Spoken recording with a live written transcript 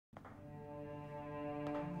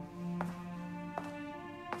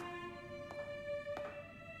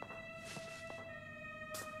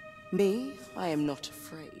Me, I am not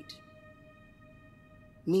afraid.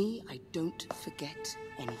 Me, I don't forget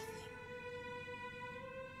anything.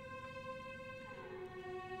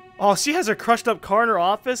 Oh, she has a crushed up car in her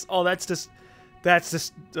office? Oh, that's just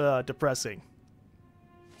depressing.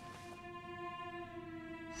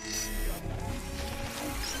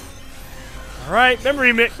 Alright,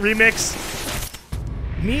 memory remix.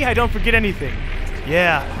 Me, I don't forget anything.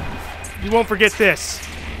 Yeah, you won't forget this.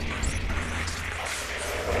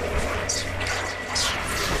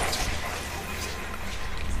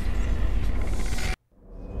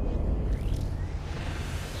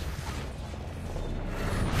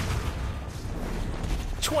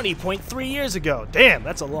 .3 years ago. Damn,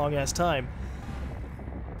 that's a long-ass time.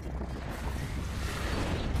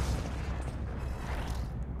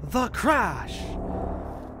 The crash.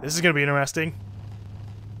 This is gonna be interesting.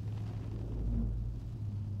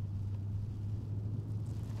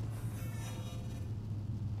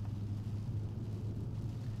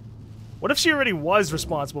 What if she already was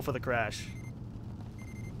responsible for the crash?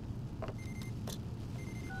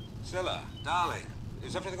 Zilla, darling,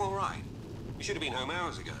 is everything all right? You should have been home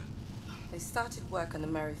hours ago. They started work on the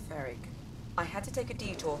Merry-Ferric. I had to take a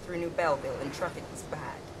detour through New Belleville and traffic was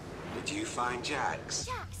bad. Did you find Jax?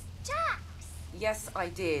 Jax! Yes, I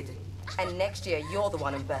did. And next year, you're the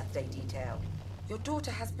one on birthday detail. Your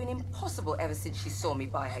daughter has been impossible ever since she saw me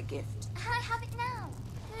buy her gift. I have it now.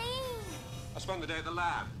 Please. I spent the day at the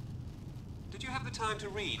lab. Did you have the time to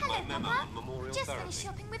read Hello, my memo Papa. on memorial Just therapy? finished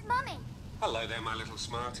shopping with Mummy. Hello there, my little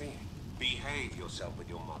smarty. Behave yourself with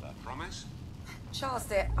your mother, promise? Charles,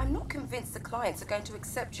 dear, I'm not convinced the clients are going to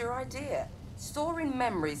accept your idea. Storing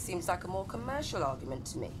memories seems like a more commercial argument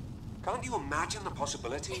to me. Can't you imagine the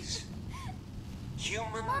possibilities?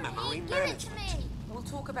 Human Mummy, memory give management. it to me. We'll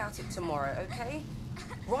talk about it tomorrow, okay?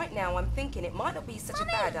 Right now, I'm thinking it might not be such a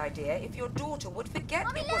bad idea if your daughter would forget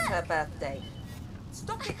Mummy, it was her look. birthday.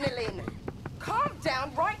 Stop it, Nilin. Calm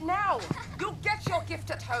down right now. You'll get your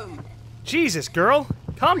gift at home. Jesus, girl.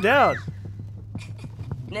 Calm down.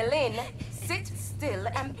 Nilin, sit still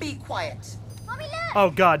and be quiet. Mummy, look.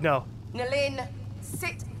 Oh, God, no. Nilin,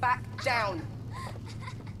 sit back down.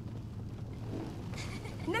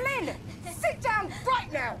 Nilin, sit down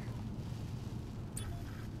right now.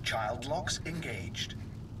 Child locks engaged.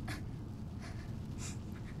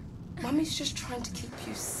 Mummy's just trying to keep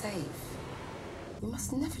you safe. You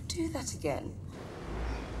must never do that again.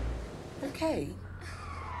 Okay?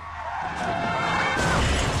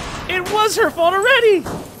 It was her fault already!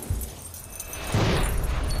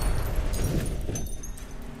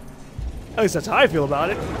 At least that's how I feel about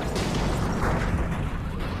it. Mummy?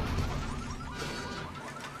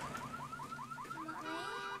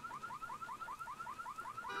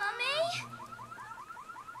 Mummy?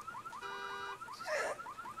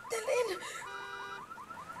 Nilin!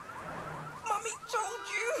 Mummy told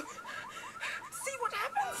you! See what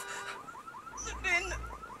happens? Nilin!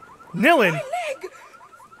 Nilin! My leg!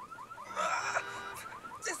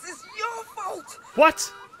 This is your fault!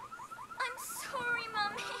 What? I'm sorry,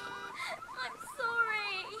 Mummy. I'm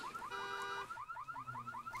sorry.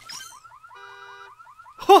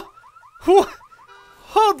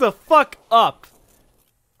 Hold the fuck up.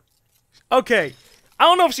 Okay. I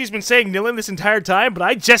don't know if she's been saying Nilin this entire time, but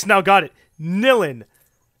I just now got it. Nilin.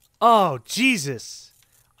 Oh, Jesus.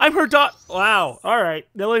 I'm her daughter. Wow. Alright.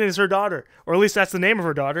 Nilin is her daughter. Or at least that's the name of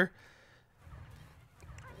her daughter.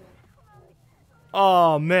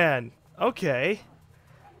 Oh, man. Okay.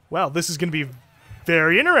 Well, this is going to be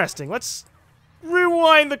very interesting. Let's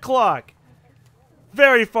rewind the clock.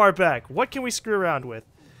 Very far back. What can we screw around with?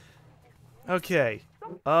 Okay.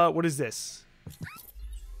 What is this?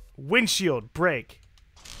 Windshield break.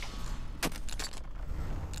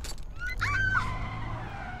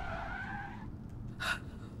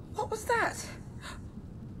 What was that?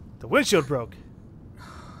 The windshield broke.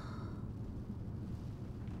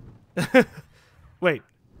 Wait.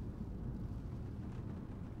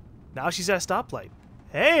 Now she's at a stoplight.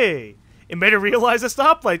 Hey! It made her realize the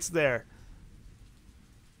stoplight's there.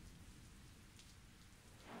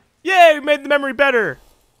 Yay! We made the memory better!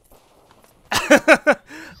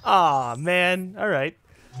 Aw, man. Alright.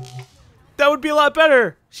 That would be a lot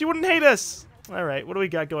better! She wouldn't hate us! Alright, what do we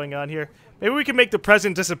got going on here? Maybe we can make the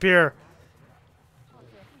present disappear.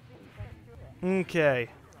 Okay.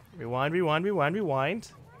 Rewind, rewind, rewind,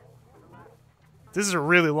 rewind. This is a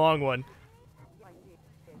really long one.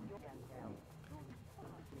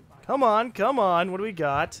 Come on, come on. What do we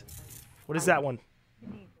got? What is that one?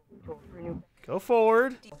 Go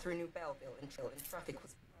forward. Through New Belleville until traffic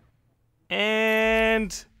was...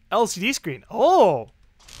 And LCD screen. Oh!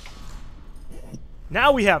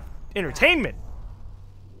 Now we have entertainment.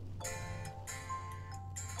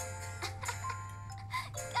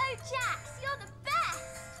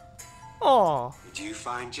 Aw. Did you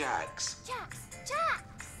find Jax? Jax! Jax!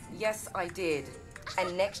 Yes, I did.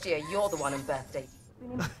 And next year, you're the one on birthday.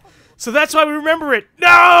 So that's why we remember it.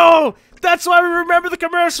 No! That's why we remember the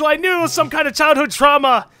commercial. I knew it was some kind of childhood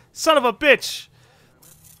trauma. Son of a bitch.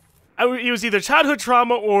 It was either childhood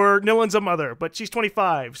trauma or Nilin's a mother, but she's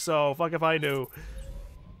 25, so fuck if I knew.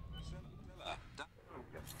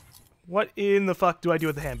 What in the fuck do I do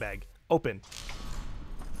with the handbag? Open.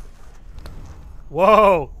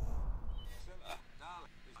 Whoa.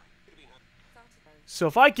 So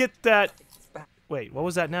if I get that... Wait, what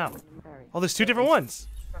was that now? Oh, there's two different ones.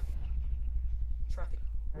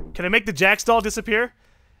 Can I make the Jax doll disappear?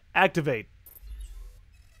 Activate.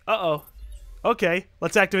 Uh-oh. Okay,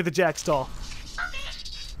 let's activate the Jax doll.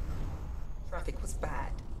 Traffic was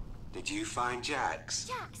bad. Did you find Jax?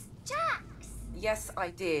 Jax! Jax! Yes, I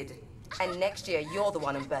did. And next year, you're the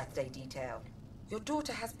one on birthday detail. Your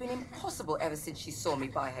daughter has been impossible ever since she saw me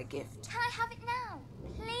buy her gift. Can I have it now?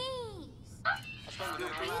 Please! You're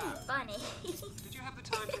really funny. Did you have the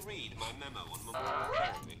time to read my memo on mobile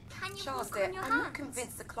therapy? Can you Charles, walk dear, on your I'm not hands?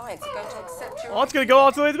 convinced the clients are going to accept your... Oh, it's gonna go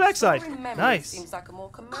all the way to the backside. Storing memory Nice. seems like a more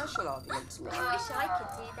commercial argument to me. I wish I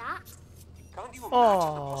could do that. Can't you imagine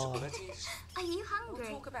Aw. the possibilities? Are you We'll hungry?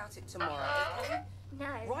 talk about it tomorrow, okay? No.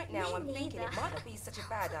 Right now, I'm me thinking it neither. might not be such a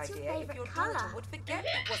bad What's your idea if favourite your daughter colour? would forget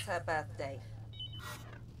it was her birthday.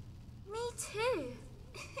 Me too.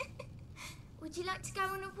 Would you like to go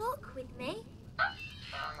on a walk with me?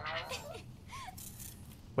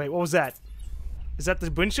 Wait, what was that? Is that the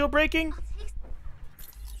windshield breaking? I'll take,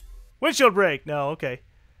 Windshield break! No, okay.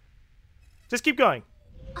 Just keep going.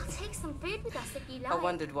 I'll take some food with us if you like. I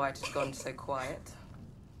wondered why it had gone so quiet.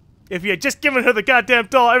 If you had just given her the goddamn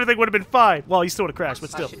doll, everything would have been fine. Well, you still would have crashed, but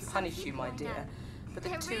I still. should punish you, my dear. But the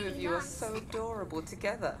They're two of really you are nice. so adorable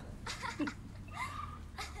together.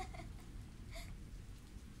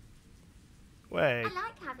 Wait. I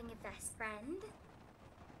like having a best friend.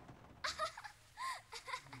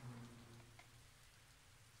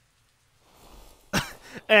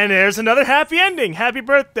 And there's another happy ending. Happy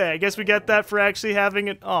birthday. I guess we get that for actually having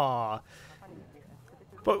it. Aw.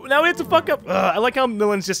 But now we have to fuck up. I like how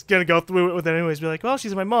Nilin's just gonna go through it with it anyways. Be like, well,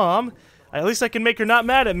 she's my mom. At least I can make her not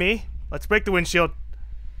mad at me. Let's break the windshield.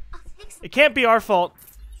 I'll take some. It can't be our fault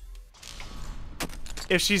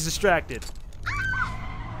if she's distracted.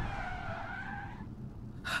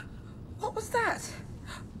 What was that?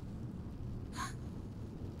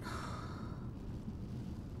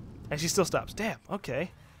 And she still stops. Damn,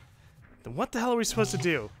 okay. Then what the hell are we supposed to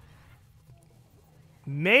do?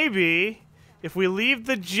 Maybe if we leave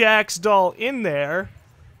the Jax doll in there.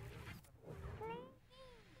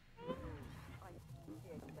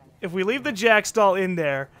 If we leave the Jax doll in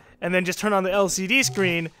there and then just turn on the LCD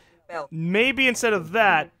screen, maybe instead of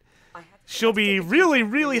that, she'll be really,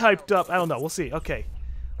 really hyped up. I don't know. We'll see. Okay.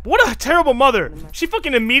 What a terrible mother. She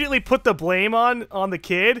fucking immediately put the blame on the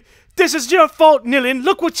kid. This is your fault, Nilin.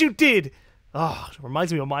 Look what you did. Oh, it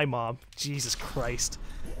reminds me of my mom. Jesus Christ.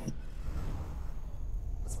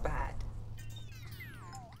 It's bad.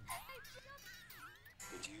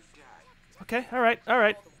 Okay, alright,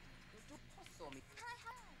 alright.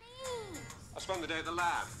 I spent the day at the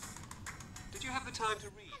lab. Did you have the time to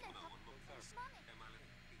read?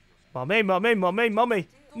 Mommy, mommy, mommy, mommy.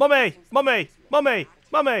 Mommy, mommy, mommy,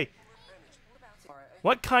 mommy.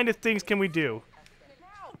 What kind of things can we do?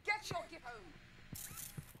 Now, get your gift home.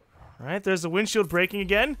 Alright, there's the windshield breaking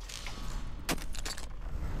again.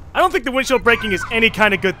 I don't think the windshield breaking is any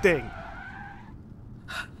kind of good thing.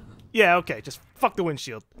 Yeah, okay, just fuck the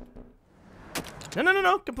windshield. No, no, no,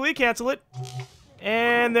 no, completely cancel it.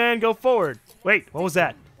 And then go forward. Wait, what was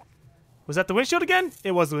that? Was that the windshield again?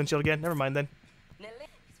 It was the windshield again, never mind then. Nilin,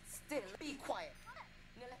 still be quiet.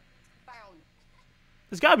 Nilin, found.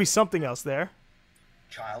 There's gotta be something else there.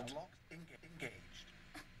 Child lock engaged.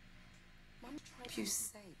 Mum, you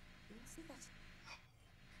say. You see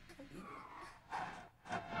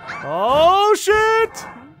that? Oh, shit!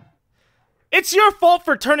 It's your fault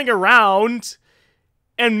for turning around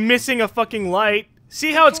and missing a fucking light.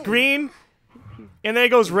 See how it's green? And then it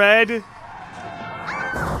goes red.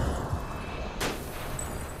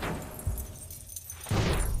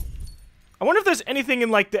 I wonder if there's anything in,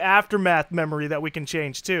 like, the aftermath memory that we can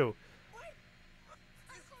change, too.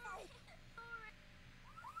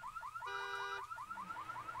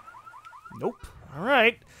 Nope.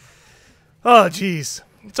 Alright. Oh, jeez.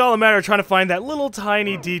 It's all a matter of trying to find that little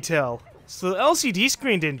tiny detail. So the LCD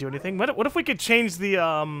screen didn't do anything. What if we could change the,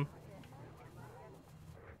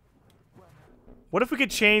 What if we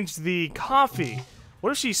could change the coffee?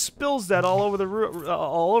 What if she spills that all over the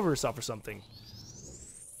all over herself or something?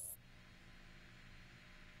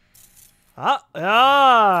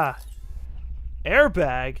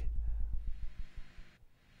 Airbag.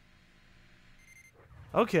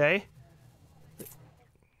 Okay.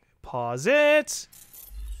 Pause it.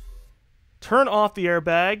 Turn off the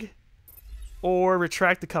airbag. Or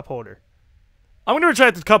retract the cup holder. I'm gonna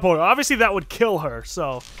retract the cup holder. Obviously that would kill her,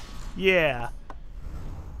 so yeah.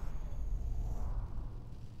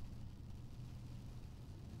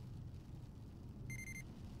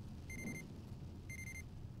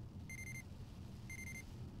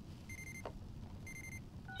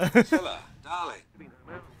 Scylla, darling.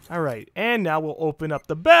 Alright, and now we'll open up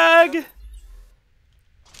the bag.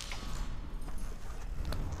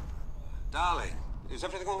 Darling, is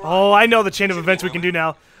everything all right? Oh, I know the chain of events we can do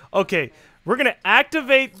now. Okay, we're gonna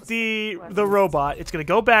activate the robot. It's gonna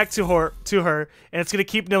go back to her, and it's gonna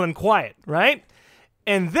keep Nilin quiet, right?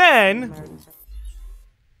 And then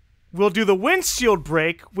we'll do the windshield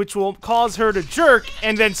break, which will cause her to jerk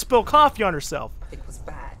and then spill coffee on herself. It was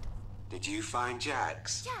bad. Did you find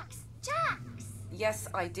Jax? Jax! Yes,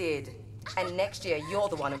 I did. And next year, you're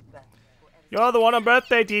the one on birthday. You're the one on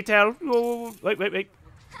birthday detail. Oh, wait.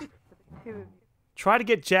 Try to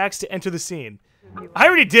get Jax to enter the scene. I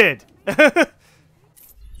already did. And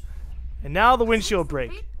now the windshield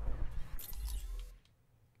break.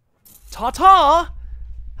 Ta-ta!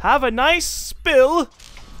 Have a nice spill.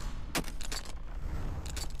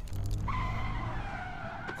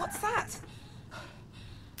 What's that?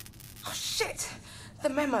 Oh, shit! The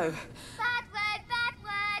memo. Bad word!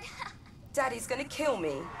 Daddy's gonna kill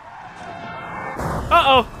me.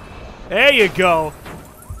 Uh-oh. There you go.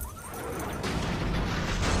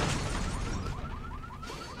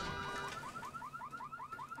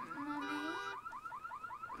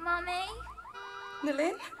 Mommy?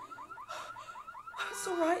 Nilin? It's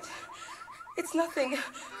all right. It's nothing.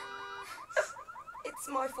 It's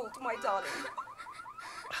my fault, my darling.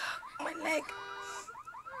 My leg.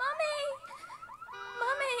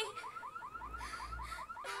 Mommy!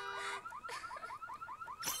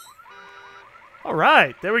 All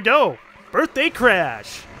right, there we go. Birthday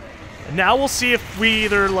crash. And now we'll see if we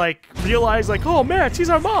either, like, realize, like, oh, man, she's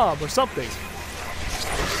our mom or something.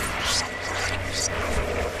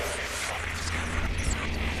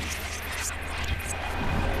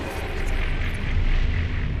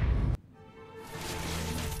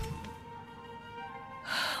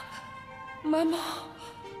 Mama.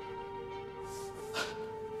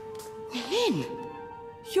 Nilin!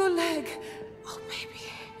 Your leg. Oh, baby.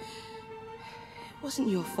 It wasn't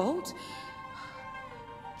your fault.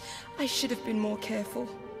 I should have been more careful.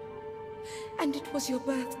 And it was your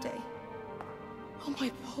birthday. Oh,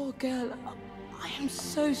 my poor girl. I am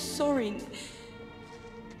so sorry.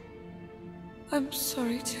 I'm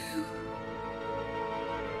sorry, too.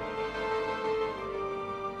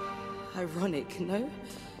 Ironic, no?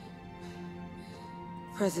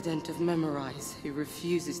 President of Memorize, who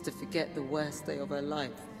refuses to forget the worst day of her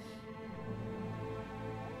life.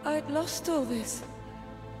 I'd lost all this.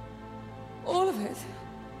 All of it.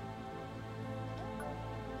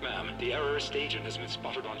 Ma'am, the Errorist agent has been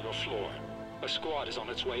spotted on your floor. A squad is on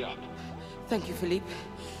its way up. Thank you, Philippe.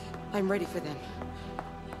 I'm ready for them.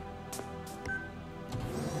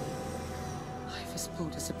 Life has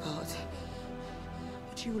pulled us apart.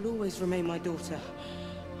 But you will always remain my daughter.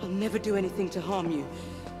 I'll never do anything to harm you.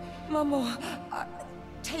 Mama,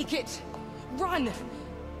 take it. Run.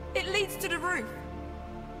 It leads to the roof.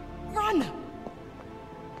 Run.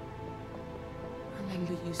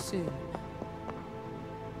 Remember you soon.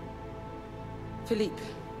 Philippe,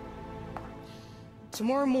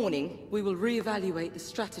 tomorrow morning, we will reevaluate the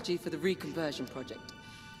strategy for the reconversion project.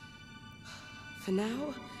 For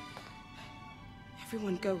now,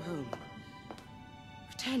 everyone go home.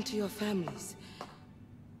 Return to your families.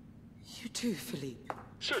 You too, Philippe.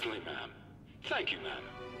 Certainly, ma'am. Thank you, ma'am.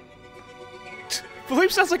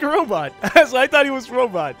 Philippe sounds like a robot. So I thought he was a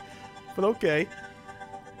robot. But okay.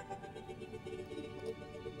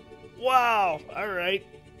 Wow. Alright.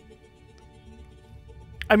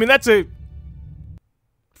 I mean, that's a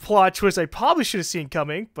plot twist I probably should have seen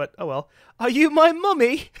coming, but oh well. Are you my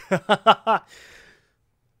mummy?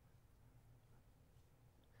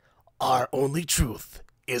 Our only truth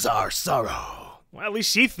is our sorrow. Well, at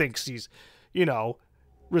least she thinks she's, you know,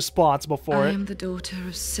 responsible for it. I am the daughter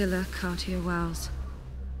of Scylla Cartier-Wells.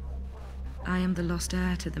 I am the lost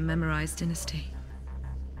heir to the Memorized dynasty.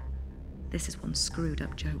 This is one screwed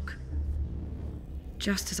up joke.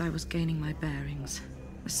 Just as I was gaining my bearings,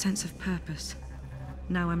 a sense of purpose,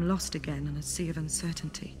 now I'm lost again in a sea of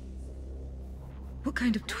uncertainty. What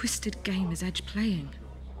kind of twisted game is Edge playing?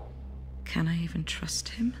 Can I even trust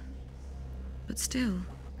him? But still,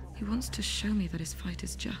 he wants to show me that his fight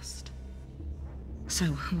is just. So,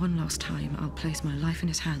 one last time, I'll place my life in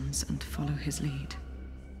his hands and follow his lead.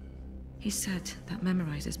 He said that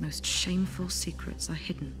Memorize's most shameful secrets are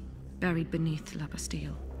hidden, buried beneath La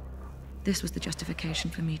Bastille. This was the justification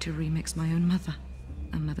for me to remix my own mother,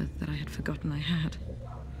 a mother that I had forgotten I had.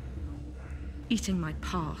 Eating my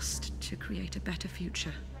past to create a better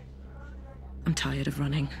future. I'm tired of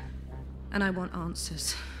running, and I want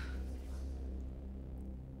answers.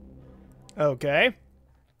 Okay.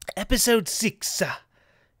 Episode 6.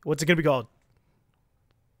 What's it gonna be called?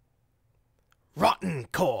 Rotten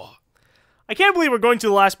Core. I can't believe we're going to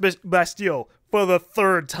the last Bastille for the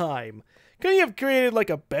 3rd time. Couldn't you have created like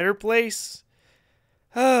a better place?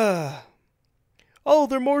 Oh,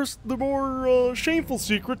 the more shameful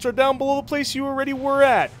secrets are down below the place you already were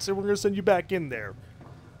at, so we're gonna send you back in there.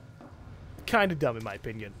 Kind of dumb in my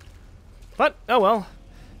opinion, but oh well.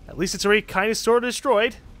 At least it's already kind of sort of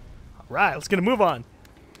destroyed. All right, let's get move on.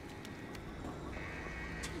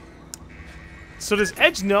 So does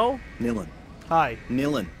Edge know? Nilin. Hi.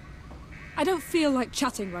 Nilin. I don't feel like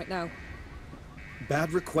chatting right now.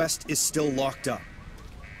 Bad Request is still locked up.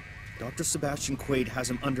 Dr. Sebastian Quaid has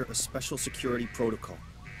him under a special security protocol.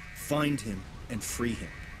 Find him and free him.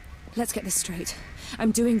 Let's get this straight. I'm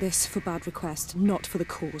doing this for Bad Request, not for the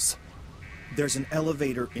cause. There's an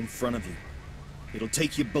elevator in front of you. It'll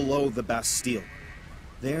take you below the Bastille.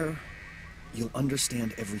 There, you'll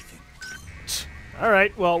understand everything.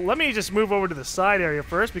 Alright, well, let me just move over to the side area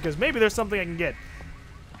first, because maybe there's something I can get.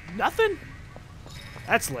 Nothing?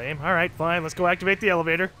 That's lame. Alright, fine. Let's go activate the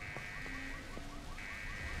elevator.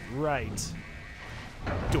 Right.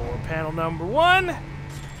 Door panel number 1.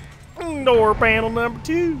 Door panel number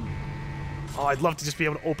 2. Oh, I'd love to just be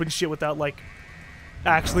able to open shit without, like,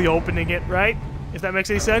 actually opening it, right? If that makes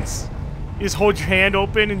any sense. You just hold your hand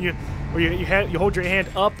open and you hold your hand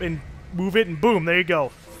up and move it and boom, there you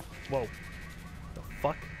go. Whoa. The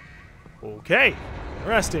fuck? Okay.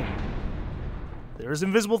 Interesting. There's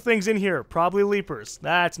invisible things in here. Probably leapers.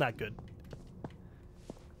 That's not good.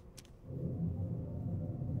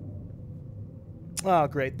 Oh,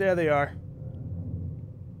 great. There they are.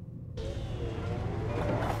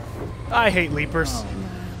 I hate leapers. Oh, man.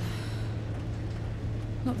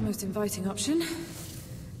 Not the most inviting option,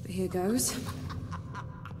 but here goes.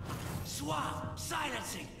 Swap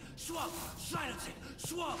silencing. Swap silencing.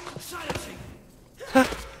 Swap silencing.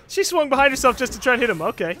 She swung behind herself just to try and hit him.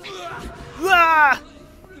 Okay. Ah!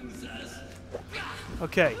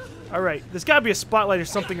 Okay. Alright. There's gotta be a spotlight or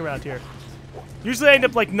something around here. Usually I end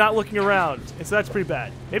up, like, not looking around, and so that's pretty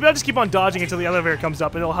bad. Maybe I'll just keep on dodging until the elevator comes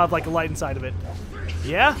up and it'll have, like, a light inside of it.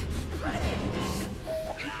 Yeah?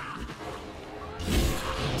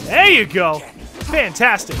 There you go!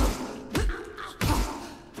 Fantastic!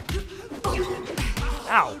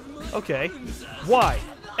 Ow. Okay. Y.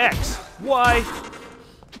 X. Y.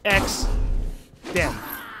 X. Damn.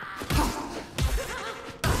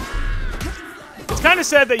 It's kind of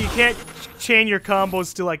sad that you can't chain your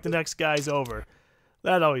combos to, like, the next guy's over.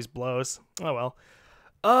 That always blows. Oh well.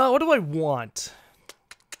 What do I want?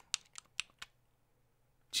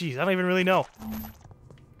 Jeez, I don't even really know.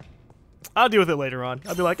 I'll deal with it later on.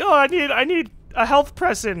 I'll be like, oh, I need a health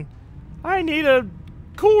pressin. I need a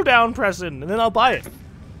cooldown pressin, and then I'll buy it.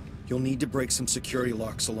 You'll need to break some security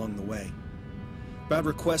locks along the way. Bad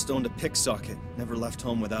Request owned a pick socket, never left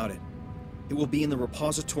home without it. It will be in the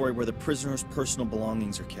repository where the prisoner's personal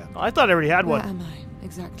belongings are kept. Oh, I thought I already had one. Where am I,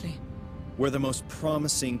 exactly? Where the most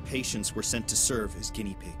promising patients were sent to serve as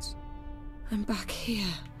guinea pigs. I'm back here.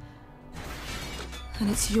 And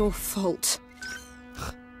it's your fault.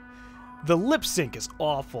 The lip sync is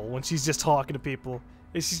awful when she's just talking to people.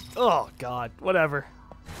 It's just, oh god, whatever.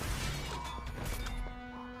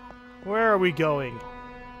 Where are we going?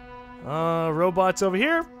 Robots over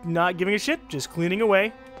here, not giving a shit, just cleaning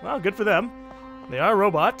away. Well, good for them. They are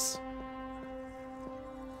robots.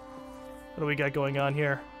 What do we got going on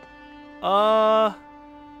here?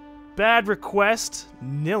 Bad Request,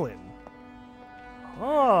 Nilin.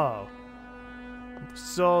 Oh.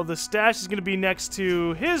 So the stash is going to be next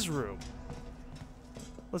to his room.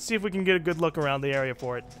 Let's see if we can get a good look around the area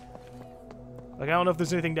for it. Like, I don't know if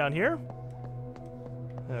there's anything down here.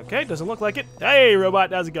 Okay, doesn't look like it. Hey,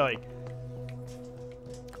 robot, how's it going?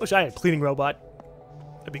 Wish I had a cleaning robot.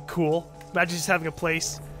 That'd be cool. Imagine just having a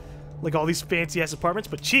place like all these fancy-ass apartments,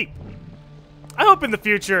 but cheap. I hope in the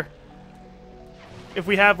future, if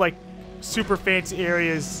we have, like, super fancy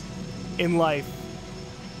areas in life,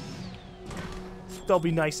 they'll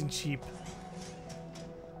be nice and cheap.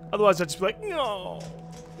 Otherwise, I'd just be like, no.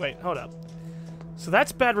 Wait, hold up. So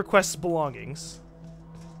that's Bad Request's belongings.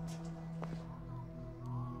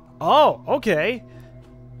 Oh, okay.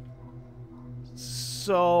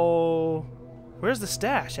 So, where's the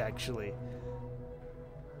stash, actually?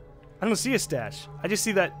 I don't see a stash. I just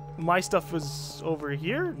see that my stuff was over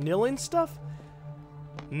here. Nilin stuff?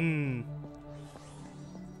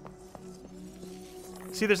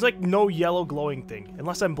 See, there's like no yellow glowing thing,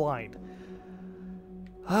 unless I'm blind.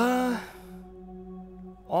 All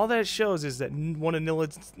that shows is that one of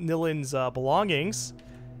Nilin's belongings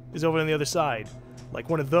is over on the other side. Like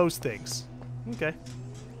one of those things. Okay.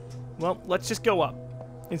 Well, let's just go up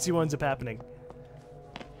and see what ends up happening.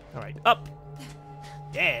 Alright, up!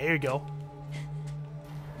 Yeah, here you go.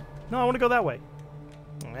 No, I want to go that way.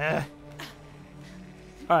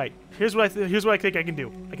 Alright, here's what I think I can do.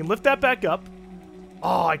 I can lift that back up.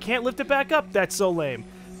 Oh, I can't lift it back up? That's so lame.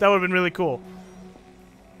 That would have been really cool.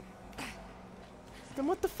 Then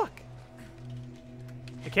what the fuck?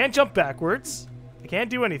 I can't jump backwards. I can't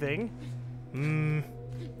do anything.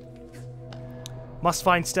 Must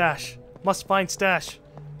find stash. Must find stash.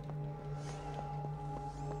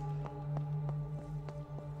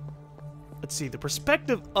 Let's see. The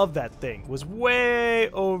perspective of that thing was way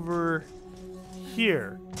over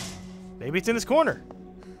here. Maybe it's in this corner.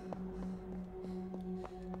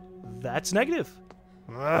 That's negative.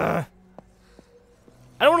 I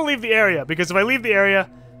don't want to leave the area, because if I leave the area,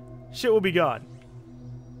 shit will be gone.